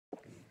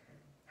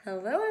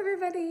Hello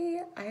everybody!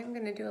 I'm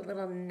going to do a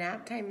little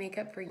nap time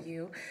makeup for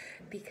you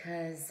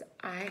because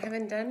I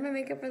haven't done my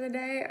makeup for the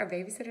day. Our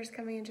babysitter's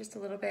coming in just a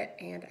little bit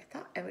and I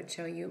thought I would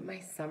show you my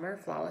summer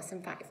Flawless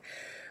in 5,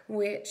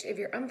 which if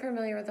you're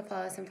unfamiliar with the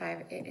Flawless in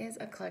 5, it is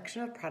a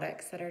collection of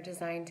products that are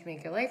designed to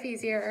make your life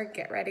easier,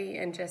 get ready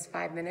in just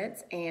 5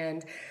 minutes,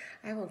 and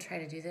I will try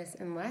to do this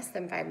in less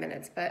than 5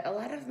 minutes, but a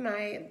lot of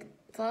my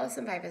Flawless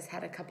in 5 has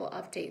had a couple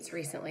updates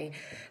recently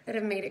that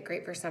have made it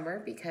great for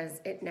summer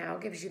because it now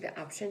gives you the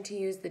option to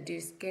use the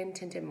Dew Skin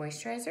Tinted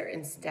Moisturizer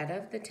instead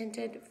of the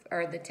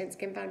Tint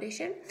Skin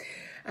Foundation,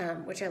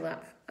 which I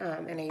love.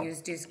 And I use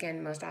Dew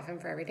Skin most often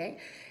for every day.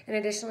 And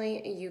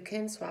additionally, you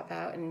can swap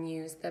out and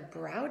use the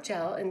brow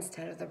gel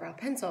instead of the brow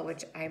pencil,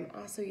 which I'm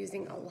also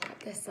using a lot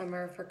this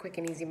summer for quick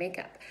and easy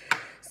makeup.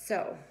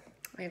 So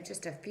I have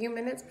just a few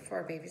minutes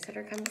before a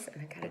babysitter comes,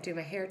 and I gotta do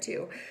my hair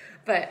too.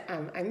 But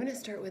I'm gonna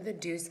start with the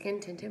Dew Skin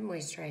Tinted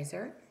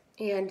Moisturizer.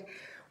 And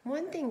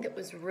one thing that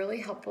was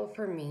really helpful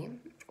for me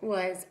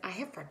was I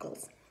have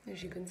freckles,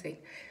 as you can see.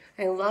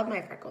 I love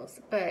my freckles,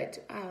 but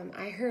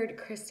I heard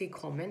Christy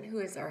Coleman, who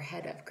is our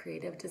head of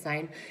creative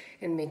design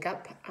and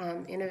makeup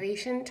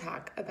innovation,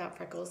 talk about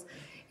freckles.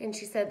 And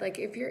she said, like,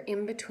 if you're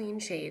in between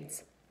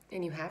shades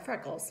and you have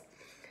freckles,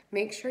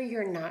 make sure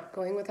you're not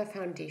going with a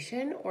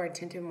foundation or a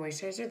tinted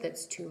moisturizer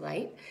that's too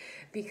light,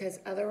 because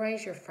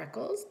otherwise your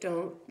freckles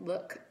don't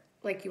look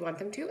like you want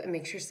them to. It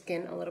makes your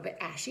skin a little bit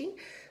ashy.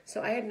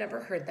 So I had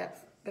never heard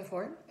that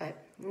before, but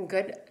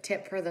good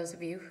tip for those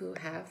of you who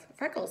have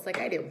freckles like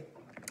I do,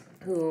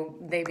 who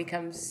they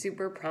become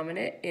super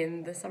prominent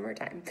in the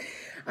summertime.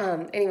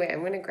 Anyway,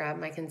 I'm gonna grab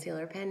my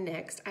concealer pen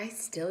next. I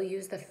still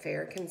use the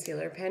Fair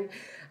concealer pen,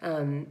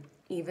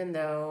 even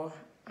though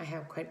I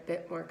have quite a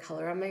bit more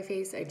color on my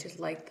face. I just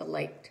like the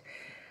light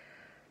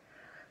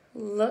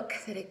look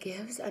that it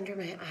gives under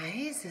my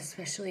eyes,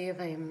 especially if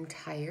I'm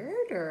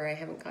tired or I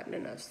haven't gotten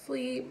enough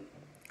sleep,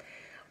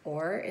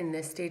 or in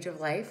this stage of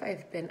life,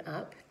 I've been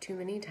up too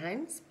many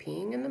times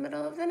peeing in the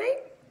middle of the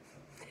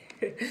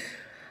night.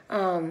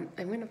 I'm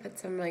gonna put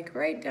some like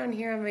right down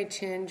here on my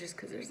chin just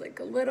because there's like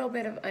a little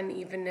bit of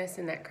unevenness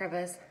in that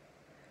crevice,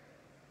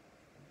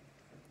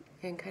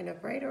 and kind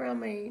of right around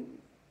my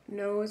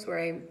nose where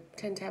I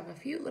tend to have a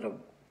few little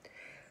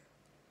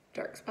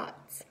dark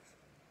spots.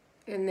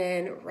 And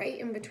then right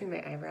in between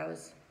my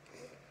eyebrows,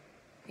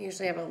 I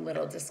usually have a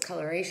little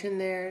discoloration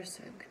there,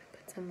 so I'm gonna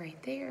put some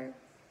right there.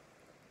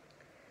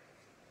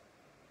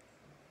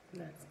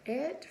 And that's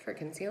it for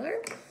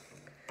concealer.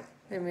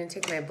 I'm gonna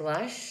take my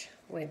blush,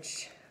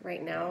 which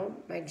right now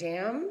my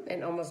jam,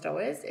 and almost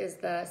always, is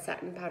the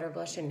Satin Powder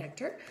Blush in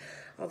Nectar,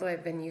 although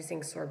I've been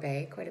using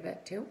Sorbet quite a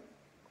bit too.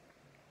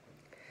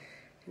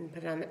 And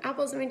put it on the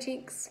apples of my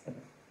cheeks.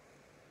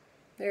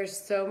 There's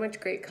so much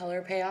great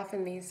color payoff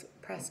in these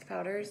pressed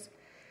powders.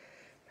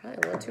 Probably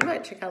a little too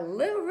much. I got a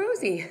little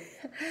rosy.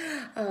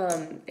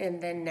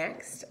 And then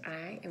next,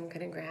 I am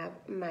gonna grab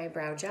my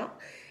brow gel.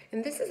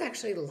 And this is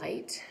actually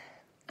light.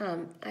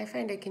 I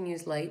find I can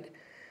use light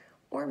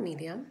or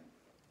medium.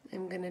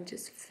 I'm gonna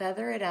just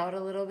feather it out a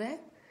little bit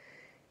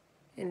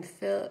and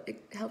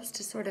it helps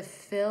to sort of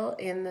fill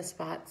in the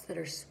spots that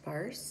are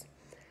sparse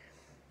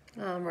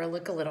or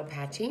look a little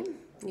patchy.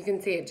 You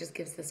can see it just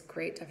gives this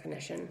great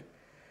definition.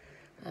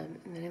 And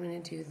then I'm gonna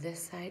do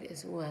this side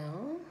as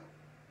well.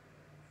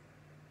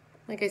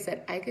 Like I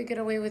said, I could get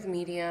away with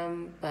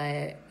medium,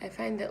 but I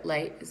find that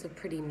light is a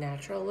pretty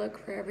natural look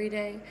for every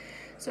day.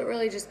 So it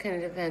really just kind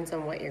of depends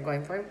on what you're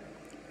going for.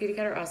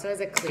 Beautycounter also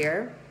has a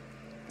clear.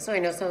 So I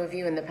know some of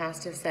you in the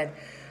past have said,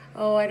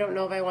 oh, I don't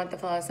know if I want the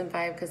Flawless in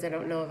 5 because I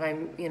don't know if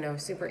I'm,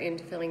 super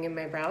into filling in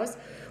my brows.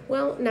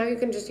 Well, now you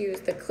can just use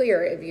the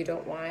clear if you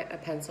don't want a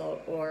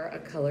pencil or a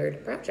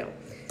colored brow gel.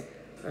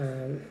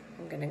 I'm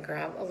gonna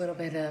grab a little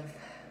bit of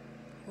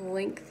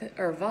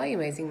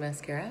volumizing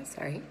mascara,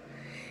 sorry.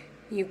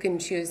 You can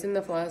choose in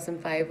the Flawless in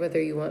 5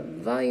 whether you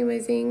want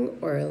volumizing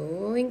or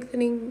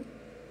lengthening.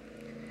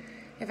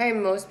 I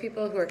find most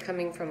people who are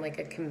coming from like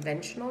a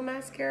conventional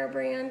mascara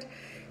brand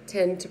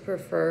tend to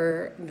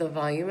prefer the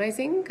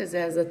volumizing because it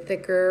has a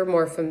thicker,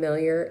 more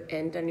familiar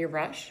end on your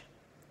brush.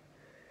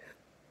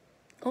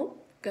 Oh,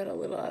 got a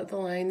little out of the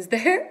lines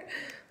there.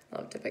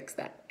 I'll have to fix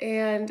that.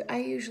 And I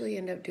usually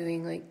end up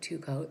doing like 2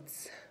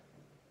 coats.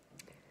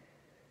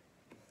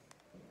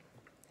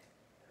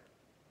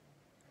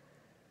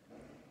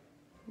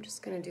 I'm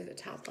just gonna do the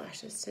top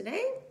lashes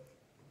today.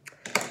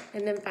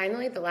 And then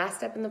finally, the last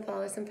step in the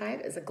Flawless in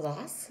 5 is a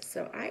gloss.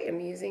 So I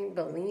am using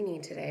Bellini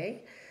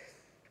today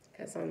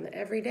because on the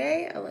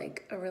everyday, I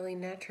like a really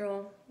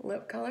natural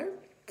lip color.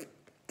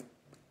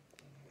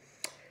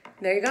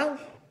 There you go,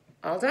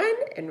 all done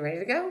and ready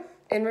to go.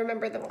 And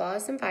remember, the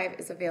Flawless in 5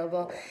 is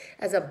available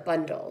as a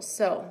bundle.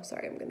 So,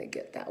 sorry, I'm gonna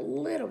get that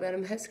little bit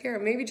of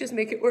mascara, maybe just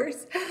make it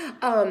worse.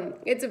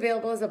 It's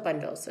available as a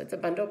bundle, so it's a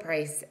bundle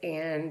price,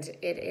 and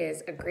it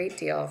is a great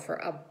deal for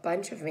a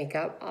bunch of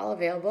makeup, all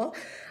available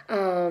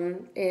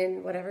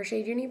in whatever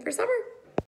shade you need for summer.